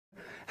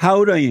How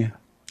old are you?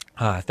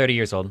 30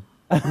 years old.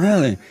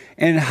 Really?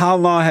 And how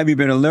long have you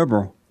been a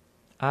liberal?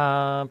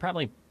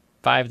 Probably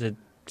 5 to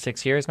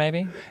 6 years,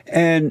 maybe.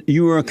 And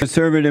you were a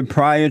conservative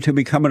prior to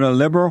becoming a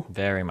liberal?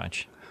 Very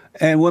much.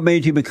 And what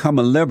made you become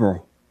a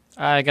liberal?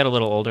 I got a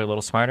little older, a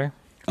little smarter.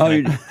 Oh, I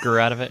you, grew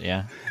out of it,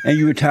 yeah. and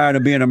you were tired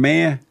of being a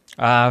man?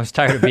 I was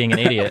tired of being an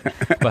idiot,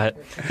 but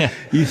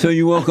So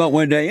you woke up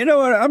one day, you know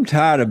what, I'm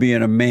tired of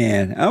being a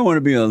man. I want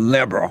to be a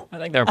liberal. I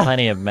think there are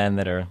plenty of men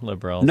that are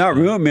liberals. Not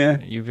but real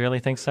men. You really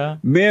think so?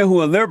 Men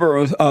who are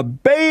liberals are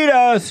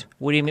betas.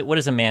 What do you mean? What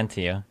is a man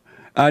to you?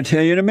 I'll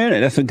tell you in a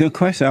minute. That's a good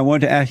question. I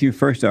wanted to ask you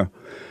first, though.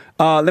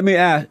 Let me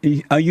ask,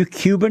 are you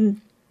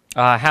Cuban?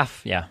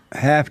 Half, yeah.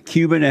 Half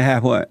Cuban and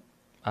half what?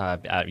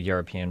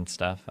 European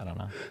stuff. I don't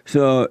know.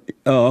 So,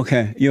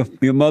 okay.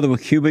 Your mother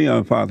was Cuban or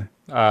your father?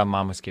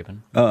 Mom was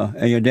Cuban.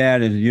 And your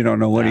dad is, you don't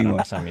know what I he don't know,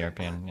 was. some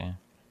European,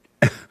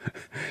 yeah.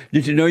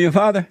 Did you know your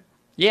father?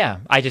 Yeah,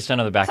 I just don't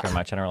know the background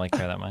much. I don't really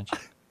care that much.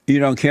 You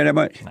don't care that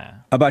much? Nah.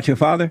 About your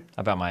father?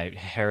 About my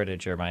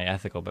heritage or my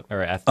ethical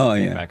Oh,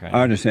 yeah. background.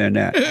 I understand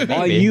that. Maybe.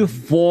 Are you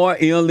for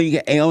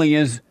illegal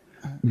aliens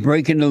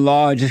breaking the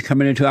law just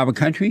coming into our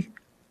country?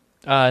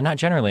 Not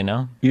generally,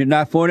 no. You're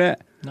not for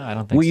that? No, I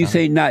don't think so. When you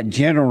say not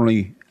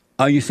generally,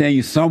 are you saying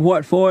you're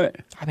somewhat for it?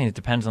 I mean, it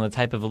depends on the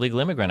type of illegal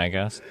immigrant, I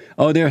guess.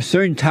 Oh, there are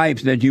certain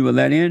types that you would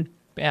let in?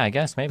 Yeah, I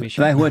guess, maybe.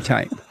 Sure. Like what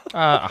type?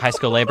 A high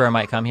school laborer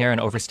might come here and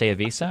overstay a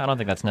visa. I don't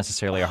think that's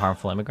necessarily a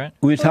harmful immigrant.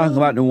 We're talking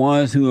about the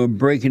ones who are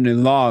breaking the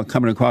law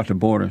coming across the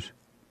borders.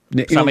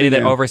 Somebody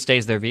that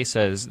overstays their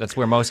visas, that's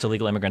where most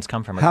illegal immigrants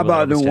come from. How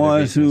about the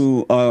ones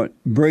who are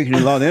breaking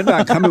the law? They're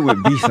not coming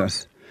with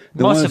visas.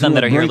 Most of them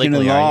that are here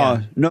legally are,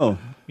 yeah. No.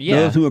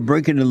 Yeah. Those who are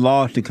breaking the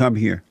laws to come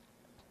here.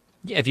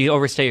 Yeah, if you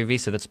overstay your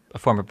visa, that's a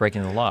form of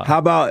breaking the law. How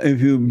about if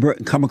you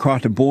come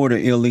across the border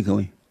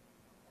illegally?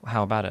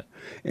 How about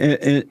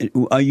it?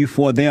 Are you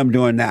for them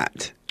doing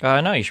that?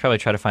 No, you should probably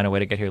try to find a way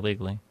to get here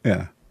legally.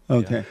 Yeah.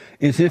 Okay.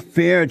 Yeah. Is it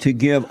fair to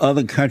give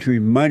other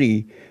countries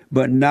money,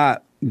 but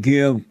not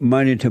give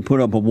money to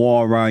put up a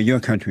wall around your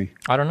country?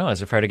 I don't know.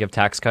 Is it fair to give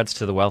tax cuts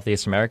to the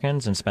wealthiest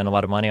Americans and spend a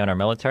lot of money on our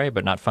military,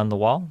 but not fund the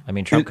wall? I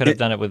mean, Trump could have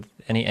done it with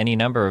any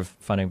number of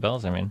funding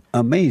bills. I mean,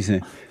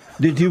 amazing.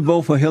 Did you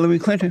vote for Hillary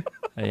Clinton?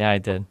 Yeah, I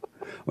did.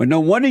 Well, no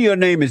wonder your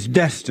name is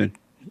Destin.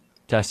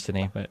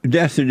 Destiny, but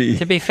Destiny.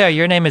 To be fair,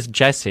 your name is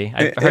Jessie.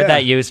 I've heard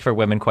that used for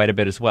women quite a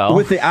bit as well.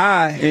 With the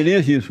I, it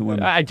is used for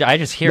women. I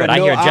just hear it. I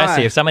hear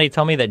Jessie. If somebody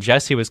told me that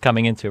Jessie was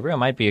coming into a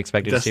room, I'd be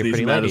expected to see a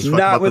pretty lady.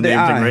 Not with the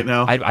I. Right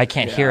now. I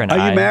can't hear an I.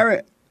 Are you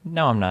married?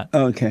 No, I'm not.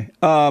 Okay.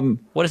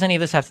 What does any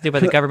of this have to do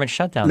with the government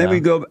shutdown? Let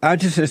me go. I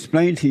just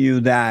explained to you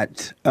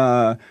that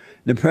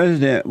the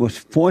president was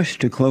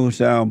forced to close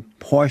down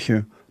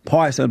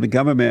parts of the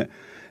government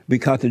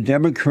because the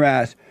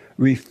Democrats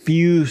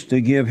refused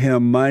to give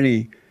him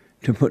money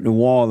to put the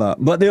wall up.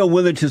 But they're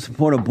willing to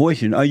support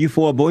abortion. Are you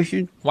for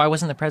abortion? Why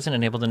wasn't the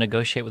president able to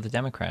negotiate with the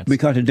Democrats?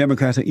 Because the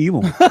Democrats are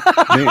evil.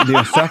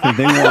 They're suckers.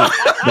 They want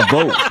the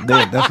vote.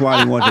 That's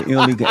why they want the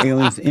illegal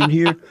aliens in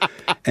here.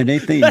 And they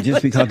think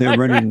just because they're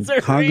running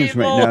Congress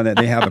right now that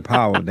they have the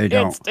power. They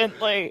don't.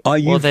 Instantly. Are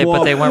you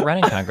but they weren't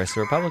running Congress.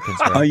 The Republicans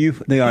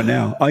were. They are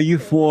now. Are you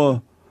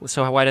for...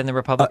 So why didn't the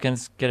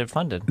Republicans get it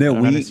funded? They're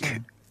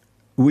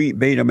weak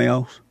beta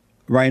males.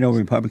 Rhino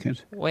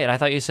Republicans. Wait, I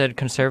thought you said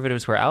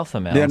conservatives were alpha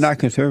males. They're not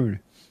conservative.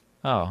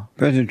 Oh.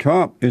 President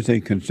Trump is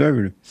a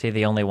conservative. Is he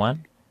the only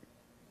one?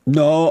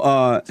 No,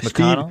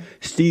 McConnell?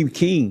 Steve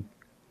King.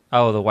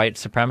 Oh, the white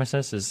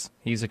supremacist?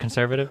 He's a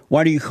conservative?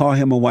 Why do you call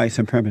him a white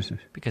supremacist?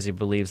 Because he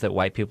believes that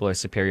white people are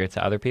superior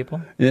to other people.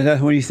 Is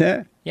that what he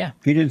said? Yeah.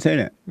 He didn't say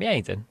that. Yeah,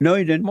 he did. No,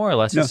 he didn't. More or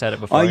less, he said it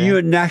before. Are you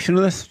a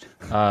nationalist?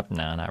 No,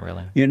 not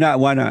really. You're not?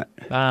 Why not?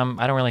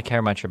 I don't really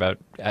care much about,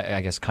 I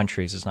guess,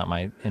 countries is not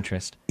my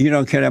interest. You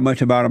don't care that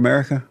much about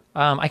America?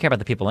 I care about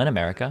the people in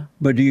America.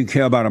 But do you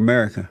care about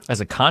America?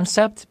 As a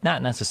concept?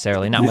 Not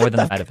necessarily. Not more than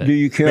the side of it. Do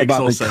you care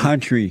about the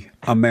country,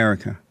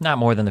 America? Not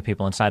more than the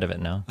people inside of it,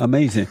 no.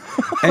 Amazing.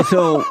 And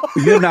so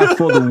you're not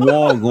for the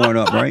wall going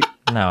up, right?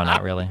 No,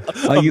 not really.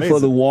 Are you for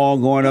the wall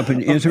going up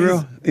in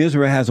Israel?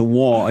 Israel has a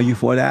wall. Are you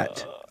for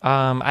that?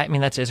 I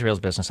mean, that's Israel's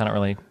business. I don't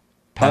really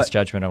pass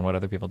judgment on what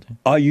other people do.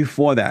 Are you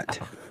for that?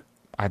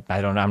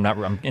 I don't know.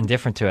 I'm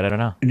indifferent to it. I don't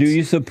know. Do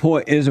you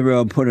support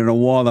Israel putting a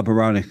wall up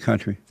around the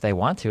country? If they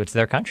want to. It's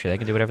their country. They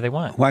can do whatever they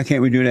want. Why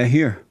can't we do that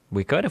here?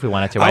 We could if we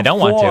wanted to. I don't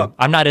want to.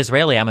 I'm not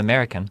Israeli. I'm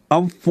American.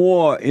 I'm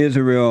for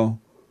Israel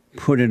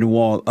putting the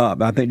wall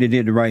up. I think they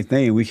did the right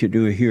thing. We should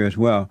do it here as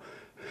well.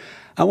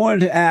 I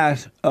wanted to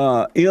ask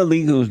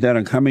illegals that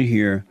are coming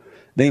here.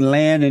 They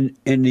land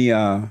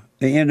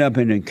they end up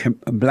in the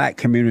black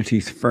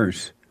communities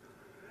first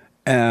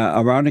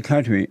around the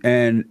country,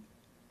 and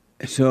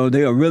so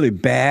they are really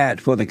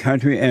bad for the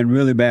country and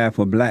really bad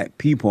for black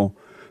people,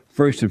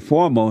 first and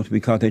foremost,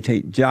 because they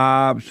take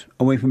jobs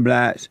away from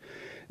blacks.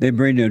 They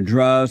bring their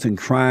drugs and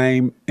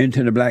crime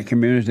into the black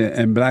community,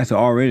 and blacks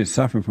are already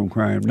suffering from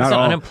crime. Is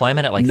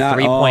unemployment at like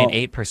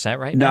 3.8%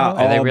 right now?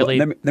 Are they really?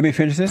 Let me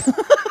finish this.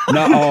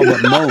 Not all,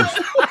 but most.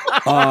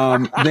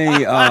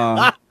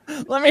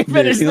 Let me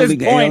finish the this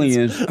illegal point.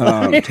 aliens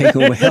take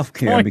over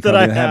healthcare point because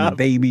that I they're having have.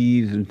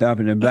 babies and stuff,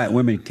 and the black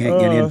women can't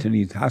get into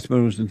these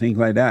hospitals and things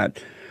like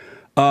that.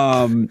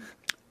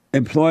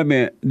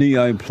 Employment, the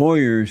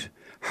employers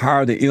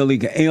hire the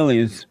illegal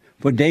aliens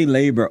for day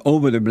labor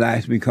over the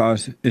blacks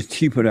because it's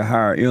cheaper to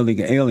hire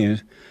illegal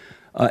aliens,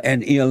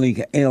 an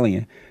illegal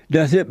alien.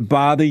 Does it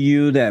bother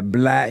you that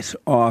blacks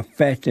are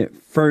affected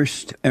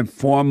first and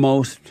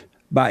foremost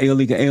by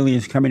illegal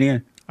aliens coming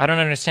in? I don't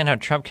understand how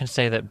Trump can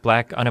say that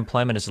black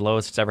unemployment is the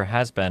lowest it's ever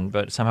has been,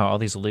 but somehow all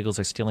these illegals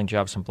are stealing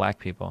jobs from black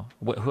people.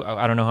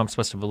 I don't know who I'm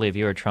supposed to believe,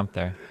 you or Trump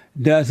there.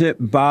 Does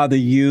it bother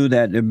you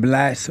that the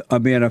blacks are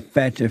being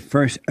affected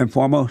first and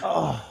foremost?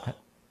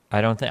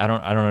 I don't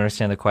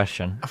understand the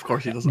question. Of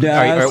course he doesn't.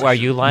 Are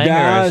you lying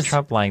or is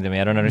Trump lying to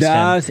me? I don't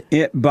understand. Does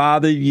it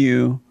bother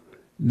you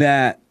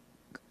that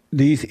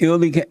these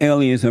illegal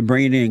aliens are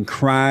bringing in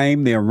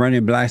crime? They're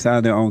running blacks out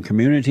of their own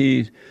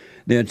communities.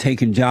 They're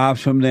taking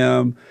jobs from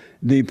them.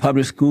 The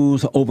public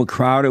schools are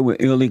overcrowded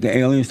with illegal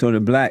aliens, so the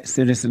black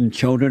citizen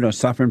children are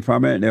suffering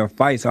from it. There are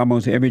fights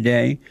almost every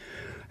day.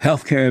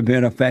 Healthcare has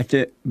been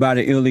affected by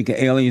the illegal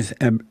aliens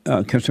and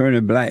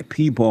concerning black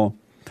people.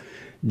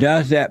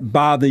 Does that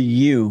bother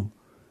you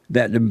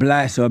that the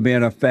blacks are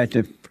being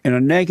affected in a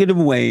negative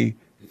way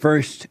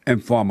first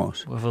and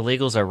foremost? Well, if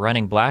illegals are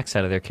running blacks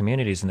out of their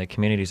communities and the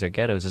communities are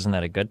ghettos, isn't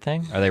that a good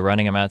thing? Are they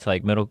running them out to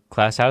like middle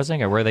class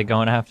housing, or where are they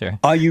going after?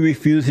 Are you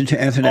refusing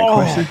to answer that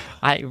question?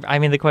 I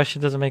mean, the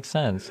question doesn't make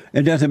sense.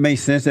 It doesn't make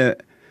sense,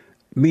 that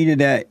meaning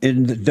that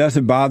it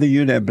doesn't bother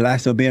you that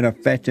blacks are being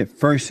affected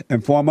first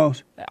and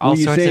foremost? All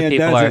sorts of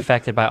people are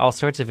affected by all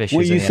sorts of issues.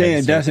 When you say it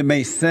States. doesn't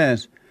make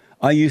sense,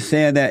 are you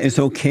saying that it's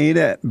okay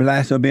that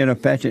blacks are being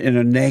affected in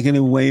a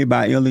negative way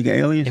by illegal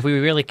aliens? If we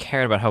really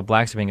cared about how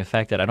blacks are being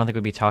affected, I don't think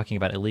we'd be talking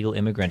about illegal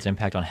immigrants'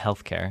 impact on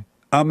health care.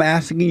 I'm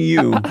asking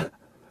you,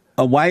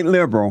 a white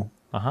liberal,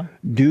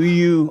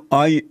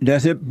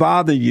 does it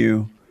bother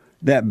you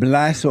that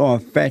blacks are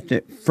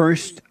affected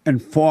first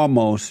and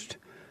foremost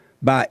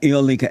by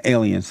illegal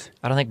aliens?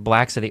 I don't think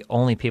blacks are the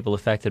only people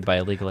affected by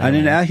illegal aliens. I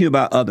didn't ask you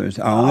about others.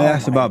 I only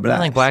asked about I blacks.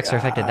 don't think blacks are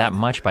affected that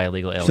much by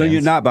illegal aliens. So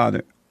you're not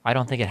bothered? I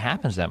don't think it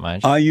happens that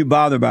much. Are you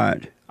bothered by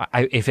it?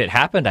 If it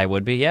happened, I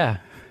would be, yeah.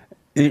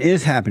 It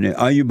is happening.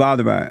 Are you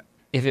bothered by it?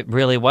 If it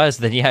really was,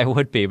 then yeah, I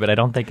would be, but I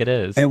don't think it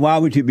is. And why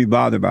would you be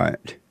bothered by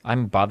it?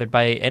 I'm bothered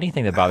by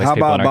anything that bothers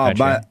people in our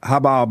country. How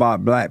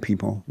about black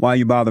people? Why are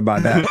you bothered by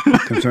that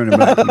concerning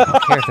black people? I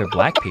don't care if they're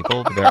black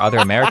people. There are other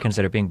Americans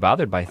that are being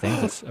bothered by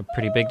things. It's a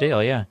pretty big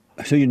deal, yeah.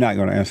 So you're not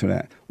going to answer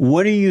that.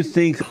 What do you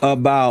think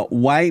about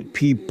white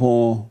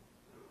people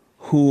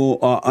who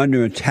are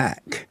under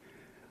attack?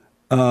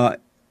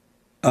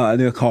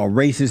 They're called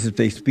racist if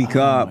they speak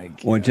up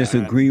or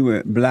disagree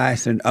with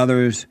blacks and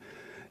others.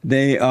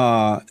 Their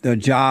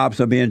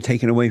jobs are being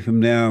taken away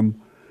from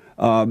them.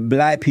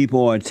 Black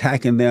people are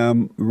attacking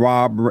them,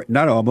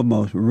 not all, but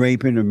most,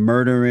 raping and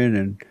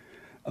murdering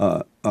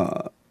and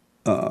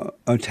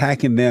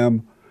attacking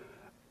them.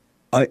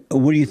 What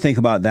do you think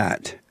about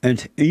that?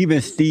 And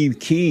even Steve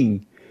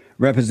King,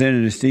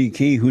 Representative Steve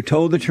King, who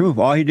told the truth.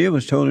 All he did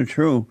was told the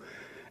truth.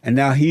 And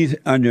now he's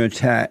under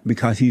attack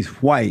because he's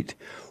white.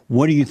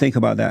 What do you think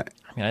about that?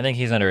 I mean, I think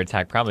he's under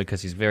attack probably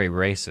because he's very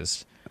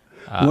racist.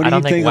 What do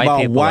you think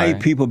about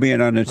white people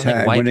being under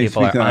attack? White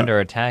people are under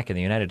attack in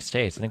the United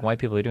States. I think white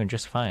people are doing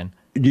just fine.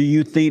 Do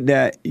you think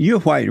that you're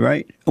white,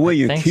 right? Well,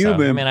 you're Cuban.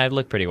 So. I mean, I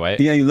look pretty white.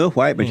 Yeah, you look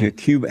white, but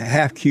you're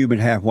half Cuban,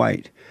 half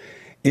white.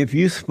 If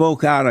you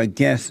spoke out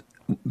against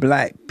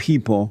black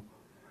people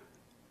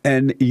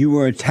and you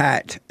were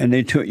attacked and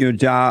they took your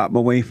job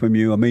away from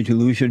you or made you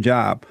lose your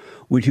job,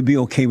 would you be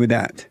okay with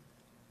that?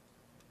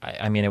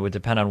 I mean, it would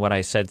depend on what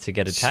I said to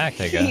get attacked,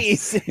 I guess.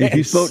 Jesus. If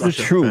you spoke the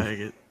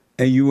truth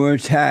and you were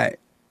attacked,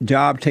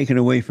 job taken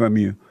away from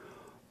you,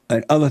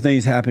 and other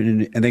things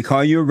happened, and they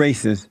call you a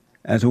racist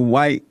as a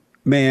white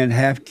man,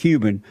 half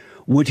Cuban,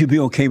 would you be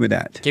okay with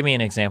that? Give me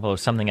an example of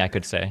something I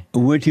could say.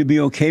 Would you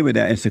be okay with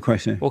that is the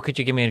question. Well, could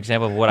you give me an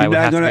example of what I would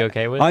have to be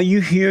okay with? Are you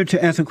here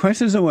to answer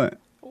questions or what?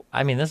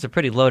 I mean, this is a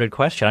pretty loaded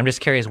question. I'm just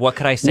curious, what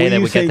could I say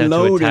that would get them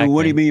loaded, to attack me?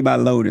 What do you mean by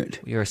loaded?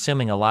 You're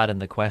assuming a lot in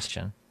the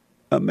question.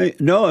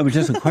 No, it was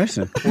just a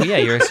question. Well, yeah,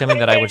 you're assuming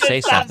that I would say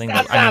something.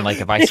 I mean,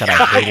 like if I said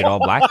I hated all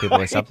black people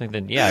or something,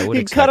 then yeah, I would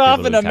expect cut off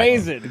people an to attack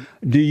amazing. me.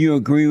 Do you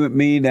agree with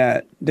me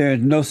that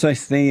there's no such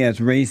thing as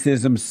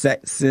racism,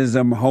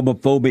 sexism,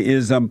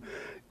 homophobism,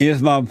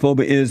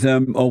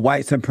 Islamophobism, or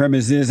white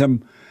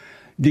supremacism?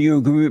 Do you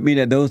agree with me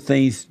that those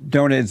things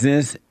don't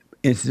exist?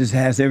 It just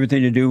has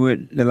everything to do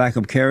with the lack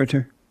of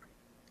character?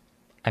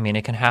 I mean,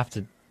 it can have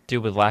to do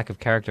with lack of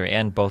character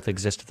and both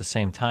exist at the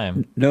same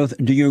time. Do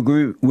you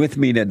agree with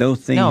me that those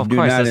things no, of do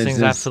course, not those exist?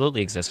 things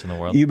absolutely exist in the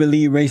world. You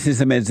believe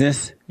racism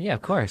exists? Yeah,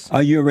 of course.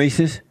 Are you a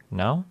racist?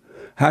 No?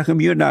 How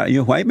come you're not?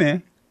 You're a white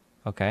man.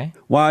 Okay.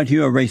 Why aren't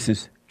you a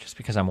racist? Just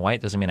because I'm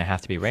white doesn't mean I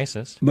have to be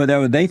racist. But that's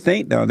what they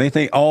think, though. They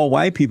think all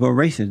white people are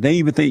racist. They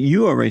even think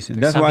you are racist.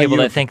 That's Some why people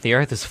that think the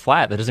earth is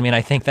flat. That doesn't mean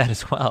I think that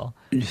as well.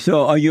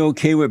 So are you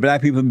okay with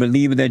black people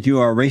believing that you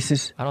are a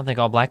racist? I don't think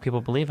all black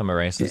people believe I'm a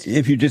racist.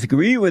 If you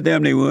disagree with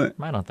them, they would.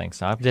 I don't think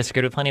so. I've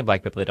disagreed with plenty of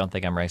black people that don't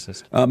think I'm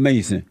racist.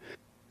 Amazing.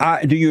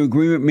 Do you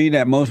agree with me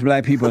that most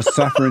black people are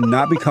suffering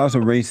not because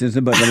of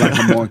racism, but the lack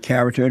of moral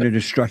character, the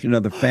destruction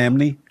of the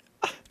family?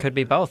 Could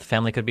be both.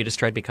 Family could be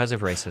destroyed because of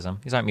racism.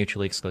 These aren't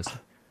mutually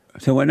exclusive.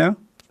 So what now?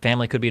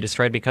 Family could be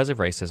destroyed because of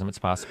racism. It's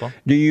possible.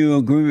 Do you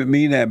agree with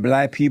me that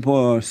black people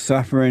are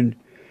suffering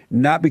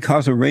not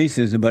because of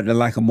racism, but the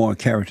lack of moral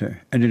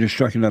character and the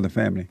destruction of the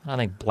family? I don't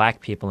think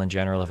black people in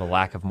general have a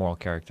lack of moral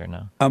character,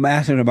 no. I'm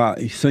asking about,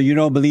 so you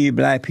don't believe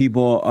black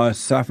people are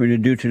suffering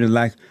due to the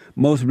lack,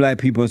 most black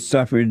people are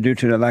suffering due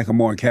to the lack of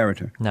moral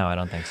character? No, I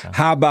don't think so.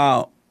 How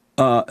about,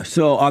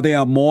 so are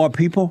there more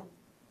people?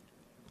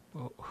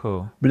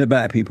 Who? The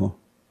black people.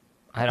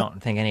 I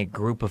don't think any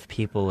group of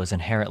people is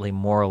inherently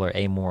moral or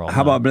amoral.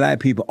 How about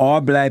black people?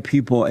 Are black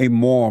people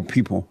amoral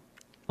people?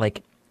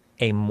 Like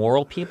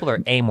amoral people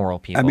or amoral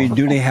people? I mean,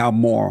 do they have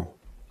moral?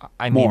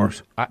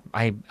 Morals?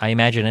 I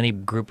imagine any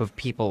group of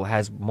people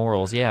has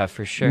morals, yeah,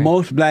 for sure.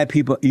 Most black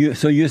people,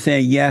 so you're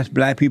saying yes,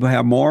 black people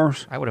have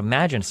morals? I would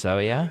imagine so,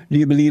 yeah. Do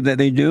you believe that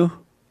they do?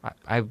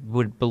 I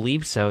would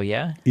believe so,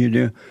 yeah. You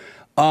do?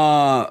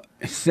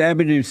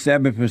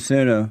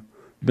 77% of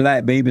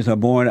black babies are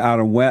born out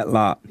of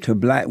wedlock to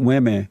black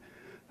women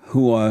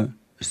who are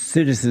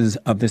citizens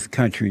of this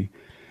country.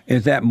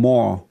 Is that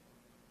moral?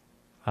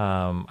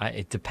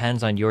 It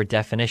depends on your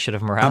definition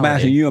of morality. I'm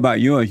asking you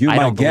about yours. You I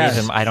might don't believe guess.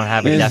 him. I don't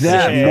have a Is definition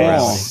that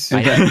for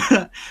moral?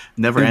 morality.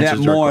 Never Is that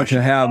answers your moral question.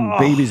 to have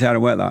babies out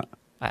of wedlock?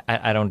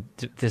 I don't.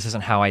 This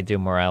isn't how I do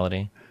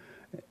morality.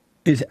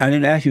 I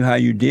didn't ask you how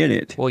you did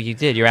it. Well, you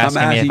did. You're I'm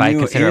asking me if I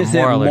consider it is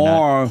moral it or not.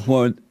 moral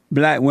for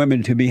black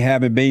women to be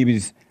having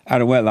babies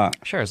out of wedlock?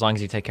 Sure, as long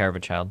as you take care of a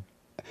child.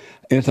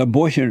 Is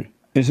abortion,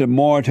 is it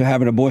moral to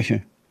have an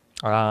abortion?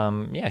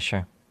 Yeah,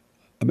 sure.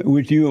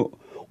 Would you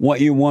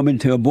want your woman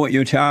to abort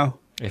your child?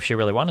 If she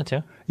really wanted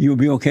to. You would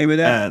be okay with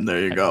that? And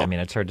there you go. I mean,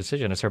 it's her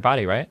decision. It's her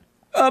body, right?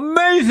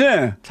 Amazing!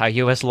 That's how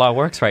U.S. law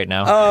works right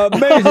now.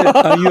 Amazing!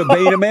 Are you a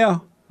beta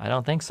male? I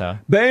don't think so.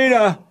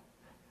 Beta!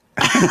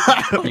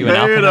 You an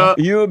alpha male?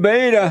 You a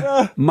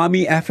beta!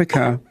 Mommy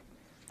Africa.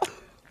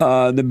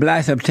 The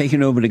blacks have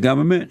taken over the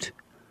government,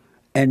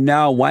 and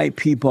now white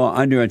people are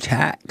under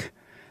attack.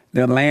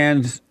 Their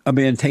lands are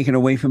being taken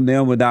away from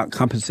them without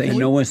compensation.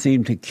 No one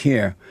seemed to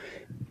care.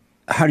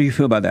 How do you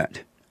feel about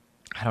that?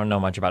 I don't know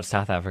much about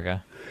South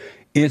Africa.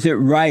 Is it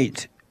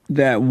right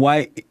that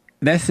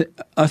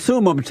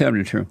assume I'm telling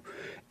the truth.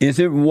 Is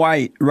it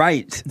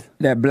right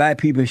that black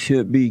people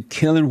should be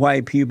killing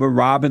white people,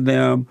 robbing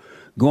them,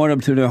 going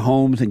up to their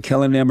homes and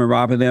killing them and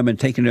robbing them and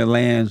taking their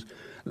lands,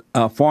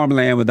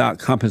 farmland without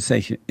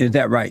compensation? Is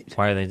that right?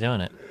 Why are they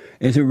doing it?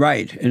 Is it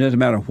right? It doesn't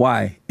matter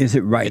why. Is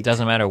it right? It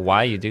doesn't matter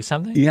why you do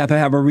something? You have to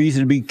have a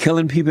reason to be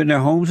killing people in their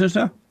homes and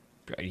stuff?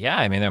 Yeah,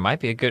 I mean, there might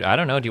be a good, I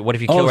don't know. What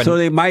if you kill so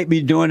they might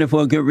be doing it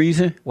for a good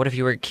reason? What if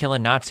you were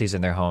killing Nazis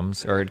in their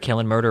homes or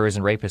killing murderers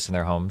and rapists in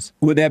their homes?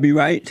 Would that be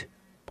right?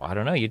 I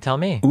don't know. You tell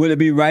me. Would it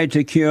be right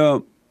to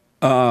kill...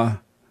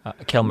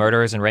 kill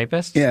murderers and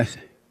rapists? Yes,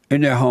 in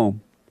their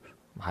home.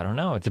 I don't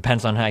know. It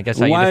depends on, I guess,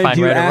 how you Why define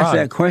did you right or ask wrong.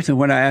 that question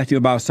when I asked you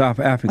about South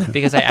Africa?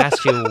 Because I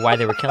asked you why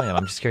they were killing them.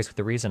 I'm just curious what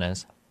the reason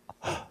is.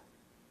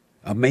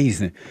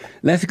 Amazing.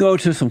 Let's go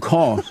to some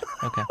calls.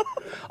 Okay.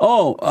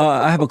 Oh,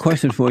 I have a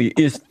question for you.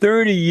 Is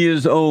 30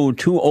 years old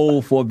too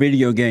old for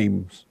video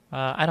games?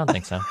 I don't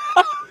think so.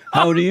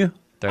 How old are you?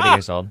 30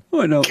 years old.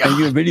 Oh, no. Are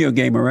you a video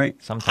gamer, right?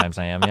 Sometimes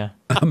I am, yeah.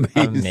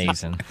 Amazing.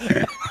 Amazing.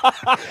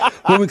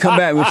 When we come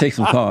back, we'll take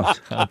some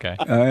calls. Okay.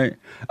 All right.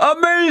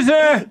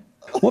 Amazing!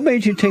 What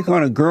made you take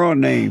on a girl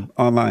name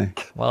online?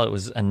 Well, it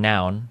was a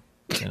noun,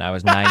 and I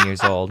was 9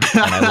 years old,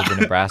 and I lived in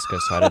Nebraska,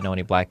 so I didn't know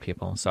any black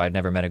people. So I'd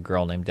never met a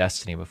girl named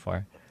Destiny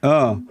before.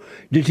 Oh.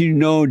 Did you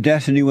know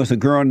Destiny was a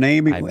girl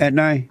name at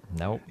 9?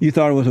 Nope. You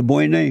thought it was a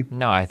boy name?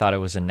 No, I thought it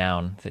was a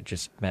noun that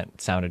just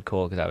sounded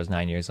cool because I was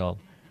 9 years old.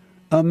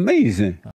 Amazing.